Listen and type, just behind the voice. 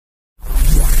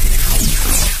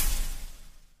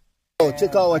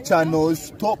Check out our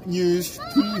channels, Top News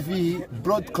TV,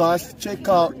 Broadcast. Check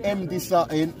out MD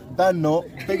Satin, Dano,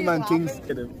 Big Man Kings.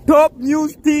 Top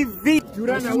News TV.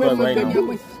 Subscribe right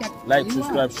now. Like,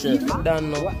 subscribe, share.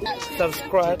 Dano,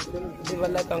 subscribe, leave a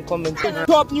like and comment.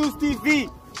 Top News TV.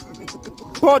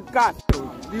 Podcast.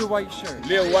 Leo White shirt.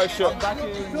 Leo White shirt.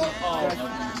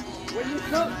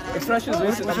 It flashes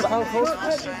this.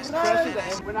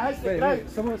 Wait,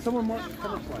 someone more.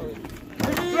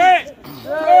 3, 2,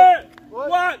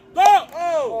 1, go!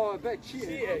 Oh, I bet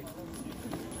cheating.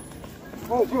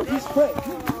 Oh, bro, he's quick.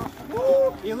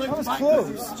 He looked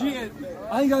close. Cheating.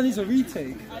 I think that needs a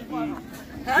retake.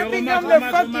 I think I'm the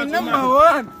fucking number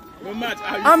one.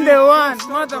 I'm the one,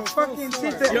 motherfucking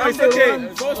sister. Yo, it's okay.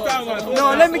 Go start one.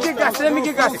 No, let me get gas.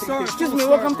 Excuse me,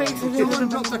 welcome to Exorcism.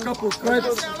 Dropped a couple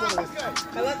credits.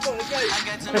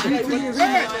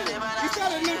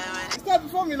 He started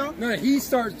before me, no? No, he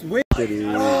starts way. Hey,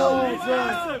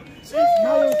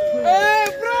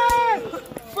 bro!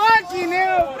 Fucking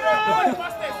hell, bro!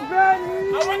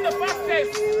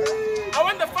 I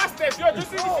want the fastest. Yo, just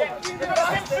see this shit. You got the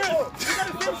same shoes.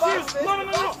 No.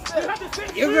 You have the same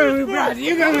shoes. You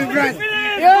got me, Brad.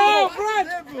 Yo, Brad.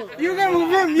 You got with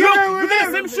him. You got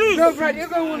the same shoes. No, Brad, you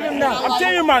got with him now. I'm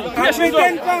telling you, man. I pay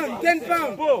 10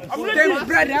 pounds. Bro, I'm ready.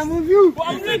 Brad, I'm with you.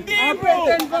 I'm ready, I bro.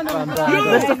 pay 10 pounds.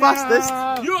 That's the fastest.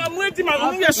 Yo, I'm ready, man.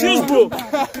 Only your shoes, bro. Look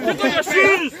at your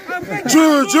shoes.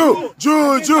 Juju.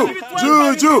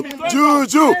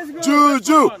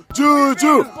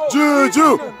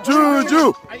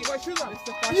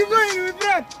 You going with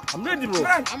Brad? I'm ready, bro.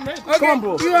 Okay, Come on,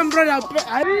 bro. You and Brad are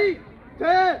 3, 2,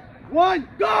 1,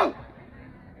 go!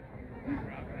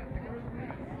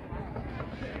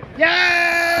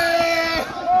 Yeah!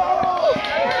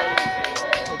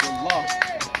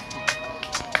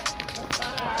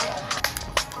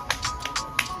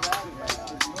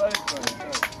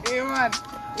 Hey, man.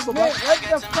 What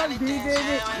the fuck do you do?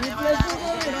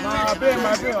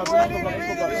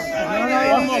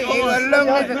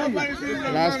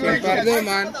 Last one, pardon,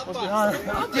 man.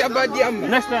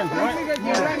 Next time, right?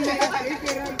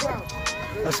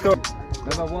 Let's go.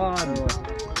 Number one.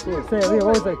 Say it, what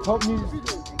was that? Top News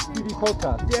TV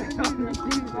podcast. Yeah, Top News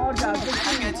TV podcast.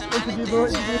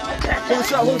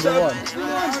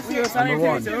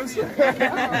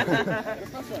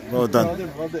 Well done.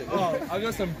 I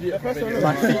got some beer.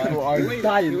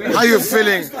 How you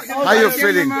feeling?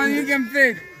 Man, you can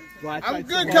fit. I'm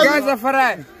good, guys are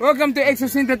Farad. Welcome to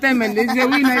Exos Entertainment. This is the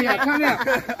winner here. Come here.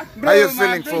 How you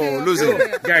feeling for losing?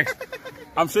 Guys,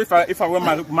 I'm sure if I wear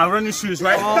my running shoes,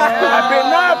 right? I've been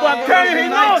now, but I'm carrying he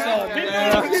knows.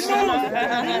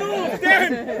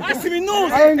 Damn, ask him, he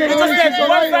knows.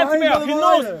 He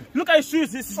knows. Look at his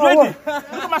shoes, he's ready. Look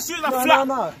at my shoes are flat.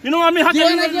 You know what I mean? How Do you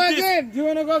can want to you go do this? again? Do you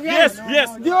want to go again? Yes.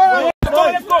 Do you want to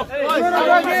Let's go. go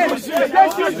again?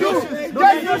 Just your shoes.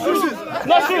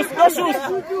 No shoes.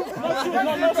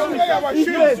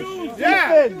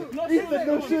 Yeah.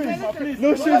 No shoes, bro. Please,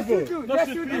 show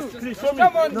me.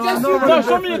 Come on, just shoot. No,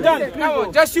 show me the gun. Come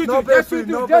on, just shoot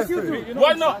it.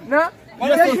 Why not? No?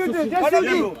 Just shoot it. Come on,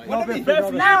 bro.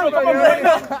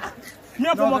 Me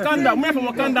from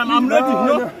Wakanda, I'm ready, you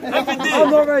know? Every day. I'm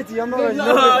not ready.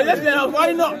 No, yes,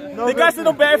 why not? The guy said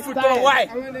no barefoot, why?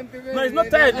 No, it's not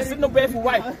tired, he said no barefoot,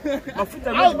 why? My feet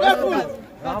are ready.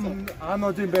 I'm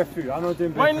not doing barefoot.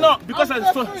 Why not? Because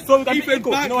so we can be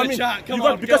equal, you know what I mean?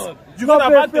 Because you got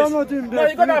barefoot, advantage. I'm not doing No,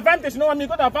 you got advantage, you know what I mean?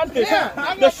 You got advantage.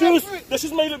 The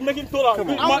shoes make him taller. Come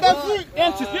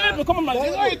on, man.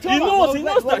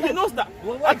 He knows that.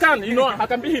 I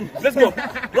can be him. Let's go.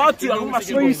 Round 2, I'm with my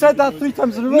shoes. Well, you said that 3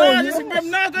 times in a row. No, I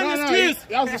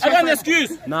got an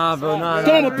excuse. Nah, bro, nah.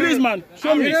 Come on, please, man.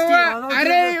 Show me. You know what? I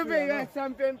dare you be a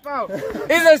champion, pal.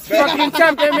 He's a fucking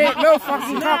champion, mate. No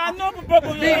fucking crap.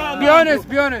 Be honest.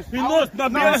 He knows. No,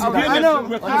 be honest. I know.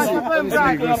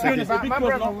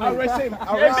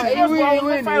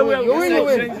 You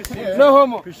win. No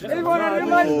homo. You wanna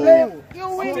remind you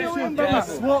win, brother.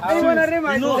 You wanna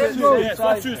remind let's go.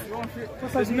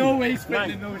 There's no way he's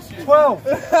spending no shoes. 12.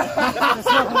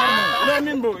 No, I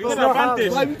mean, bro, you got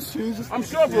advantage. I'm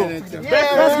sure, bro.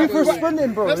 That's good for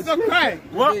sprinting, bro. Let's not cry.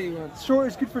 What? Short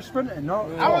is good for sprinting, no?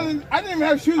 I didn't even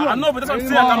have shoes on. I know, but that's what I'm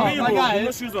saying. I can be you, bro.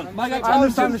 No shoes on. I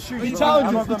understand the shoes. He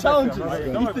challenges.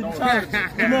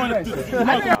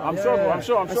 I'm sure, bro. I'm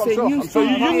sure.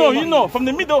 You know. From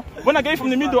the middle, when I get from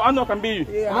the middle, I know I can be you.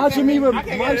 Imagine me with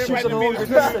my shoes on the longer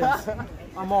distance.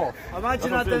 I'm off.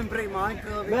 Imagine I didn't break my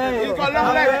ankle. You got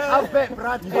long legs. I'll bet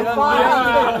Brad.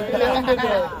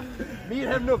 Me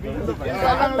and him, no. You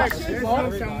got long legs.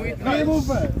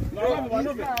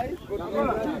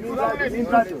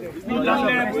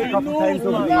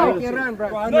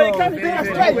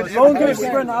 Longest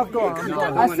sprint I've got.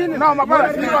 I seen it. No, my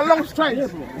brother, you got a long stride.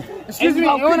 Excuse me, you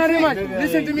want a rematch?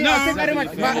 Listen to me, I'll take a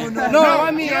rematch. No,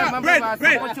 I mean, my brother, I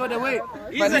support you all the way.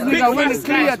 But this nigga win it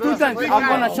clear 2 times. I'm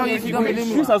gonna show you if you don't believe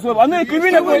me. I know you can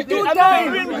win it 2 times.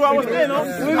 I was there, no?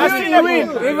 I seen him win.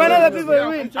 If other people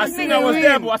win. I seen I was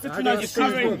there, but I said to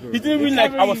you, he didn't win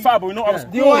like I was far, but you know I was.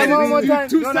 Do you want one more time?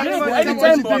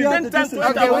 Anytime, but 10 times.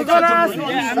 Okay, we're gonna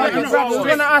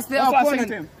ask the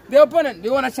opponent. The opponent, do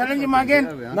you want to challenge him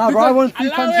again? No, bro, I won 3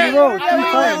 times in a row.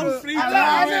 3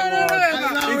 times.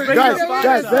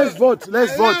 Guys, let's vote.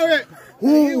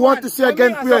 Who want to see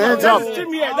again? Put your hands up.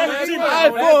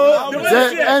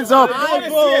 Hands up.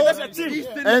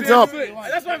 Hands up.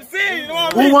 That's what I'm saying.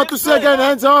 Who want to see again?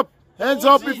 Hands up. Hands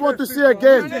up if you want to see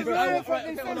again.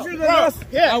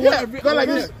 Yeah, go like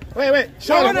this. Wait.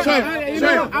 Show him. I want to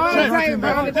try him, bro.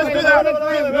 That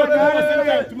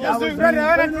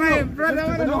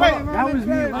was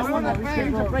me.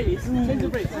 Change the race.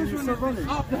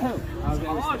 Up the hill.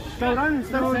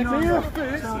 Slow down.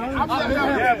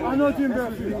 I know it's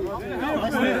embarrassing.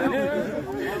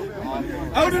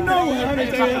 I don't know.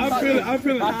 I'm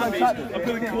feeling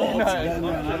close.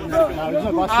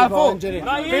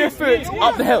 Barefoot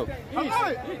up the hill.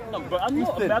 No, but I'm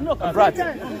not Brad.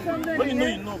 But you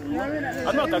know, bro.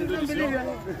 I'm not gonna do this,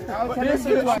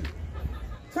 you know.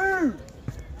 2,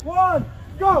 1,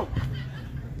 go!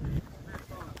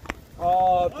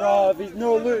 Oh, bro, he's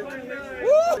no look.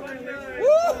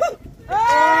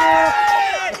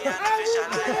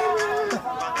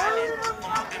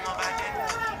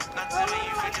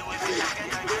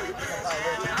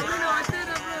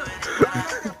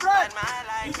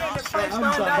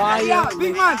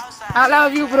 big man, I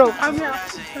love you, bro. I'm here.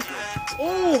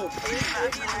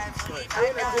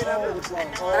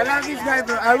 I love this guy,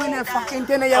 bro. I win a fucking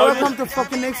 10. Yeah, welcome to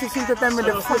fucking Excess Entertainment,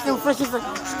 the fucking freshest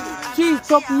cheese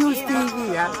top news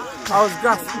TV. Yeah, I was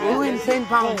gassed. We win 10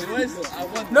 pounds.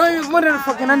 No, even more than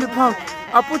fucking 100 pounds.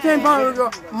 I put 10 pounds. We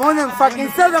got more than fucking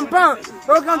 7 pounds.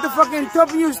 Welcome to fucking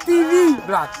top news TV,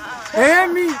 blood. You hear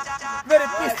me? Very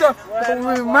pissed off.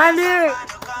 Money.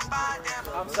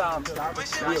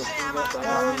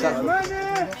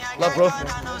 Love, bro.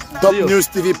 Top News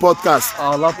TV podcast.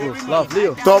 Oh, love, bro. Love,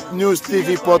 Leo. Top News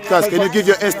TV podcast. Can you give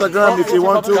your Instagram if you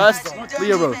want to?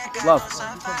 Leo, bro. Love.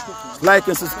 Like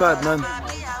and subscribe, man.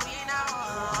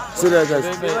 See you there, guys.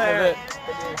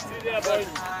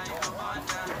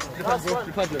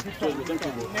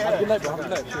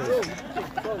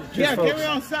 Yeah, carry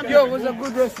on, Sam. Yo, it was a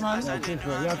good race, man.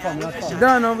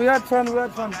 No, we had fun.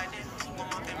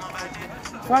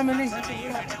 Family.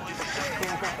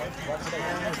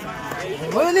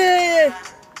 Money.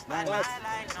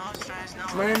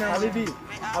 Habibi,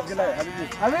 have a good night, Habibi.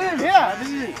 Habib, Yeah,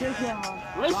 Habibi. Take care, man.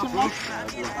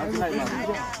 have a good night,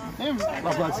 man.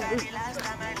 Love, lads.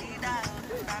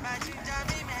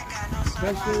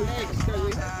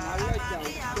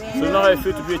 So now I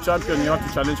feel to be a champion, you have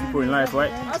to challenge people in life,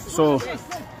 right? So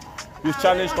you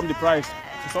challenge come the prize.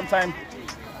 So sometimes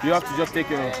you have to just take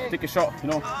a shot, you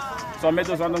know. So I met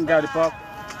those random guys at the park.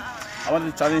 I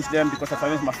wanted to challenge them because I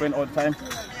challenge my friend all the time.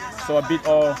 So I beat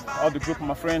all the group of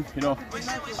my friend, you know.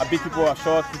 I beat people who are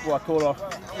short, people who are taller,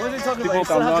 people who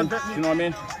can run, you know what I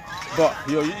mean? But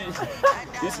yo,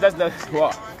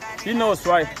 he knows,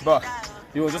 right? But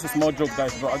it was just a small joke,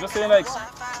 guys. But I'm just saying, like,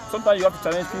 sometimes you have to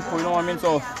challenge people, you know what I mean?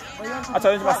 So I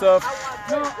challenged myself.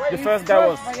 The first guy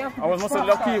I was mostly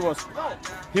lucky.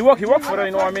 He worked for it,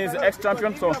 you know what I mean? He's an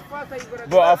ex-champion, so.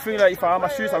 But I feel like if I had my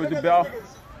shoes, I would do better.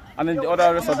 And then the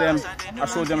other rest of them, I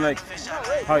showed them like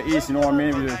how it is, you know what I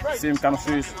mean? With the same kind of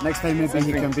shoes. Next time maybe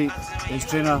he can beat his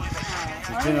trainer.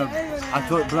 I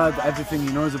taught Brad everything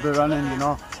he knows about running, you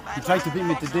know. He tried to beat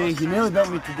me today, he nearly beat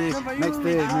me today. Next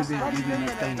day, maybe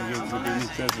next time he'll beat me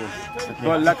treasure. Okay.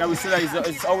 But like I would say, like,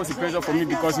 it's always a pleasure for me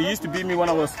because he used to beat me when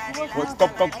I was a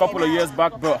couple of years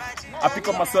back, but I pick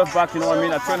up myself back, you know what I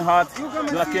mean? I trained hard,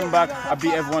 then I came back, I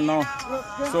beat everyone now.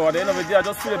 So at the end of the day, I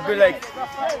just feel a bit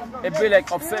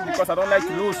like upset because I don't like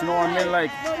to lose, you know what I mean?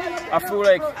 Like, I feel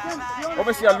like,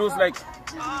 obviously I lose like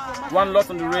 1 loss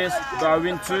on the race, but I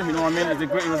win 2, you know what I mean? It's a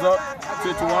great result,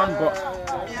 2-1, but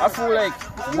I feel like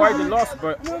why the loss,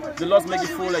 but the loss make you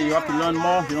feel like you have to learn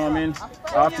more, you know what I mean?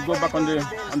 I have to go back on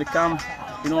the camp,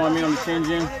 you know what I mean, on the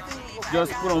changing,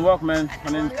 just put on work, man,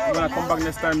 and then when I come back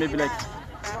next time, maybe like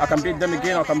I can beat them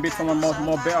again or I can beat someone more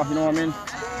better, you know what I mean?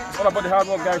 It's all about the hard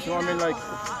work, guys, you know what I mean? Like,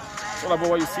 it's all about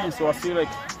what you see, so I feel like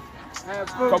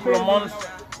a couple of months,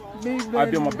 I'll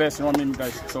be on my best, you know what I mean,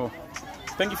 guys? So,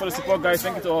 thank you for the support, guys.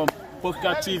 Thank you to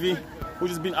Postcard TV. who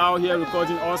just been out here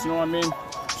recording us, you know what I mean?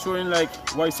 Showing like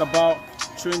what it's about,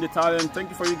 showing the talent.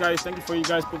 Thank you for you guys. Thank you for you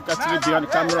guys. Podcast TV behind the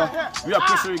camera. We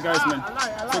appreciate you guys, man.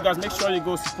 So guys, make sure you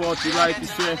go support, you like, you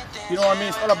share. You know what I mean?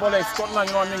 It's all about like Scotland,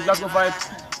 you know what I mean? Glasgow vibe.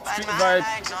 Street vibe,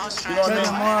 you know what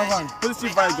I mean?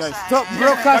 Positive vibe, guys. Top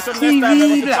Broadcast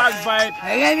TV, black. Vibe.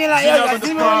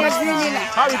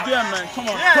 How we doing, man? Come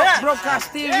on. Top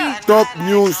Broadcast TV. Top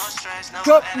news.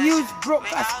 Top News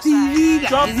Broadcast TV.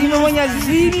 Top Is even when you're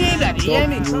ZB, that you hear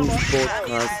me? News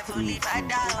Podcast TV.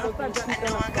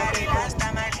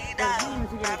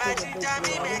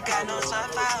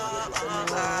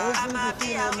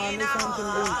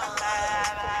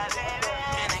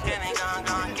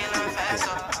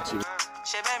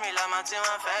 Ṣé bẹ́ẹ̀ mi lọ́mọ tí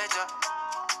wọ́n fẹ́ jọ?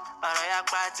 Ọ̀rọ̀ ya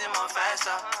pa tí mo fẹ́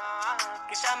sọ.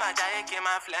 Kì í ṣá máa jayé kí n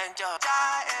máa flẹ́ńjọ. Já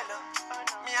èlò,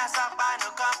 mi á sápá no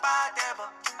compatible.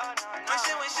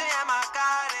 Wíṣíwíṣí ẹ máa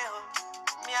kárí o.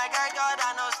 Mi á gẹ́gẹ́ ọ̀dà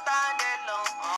no stand alone.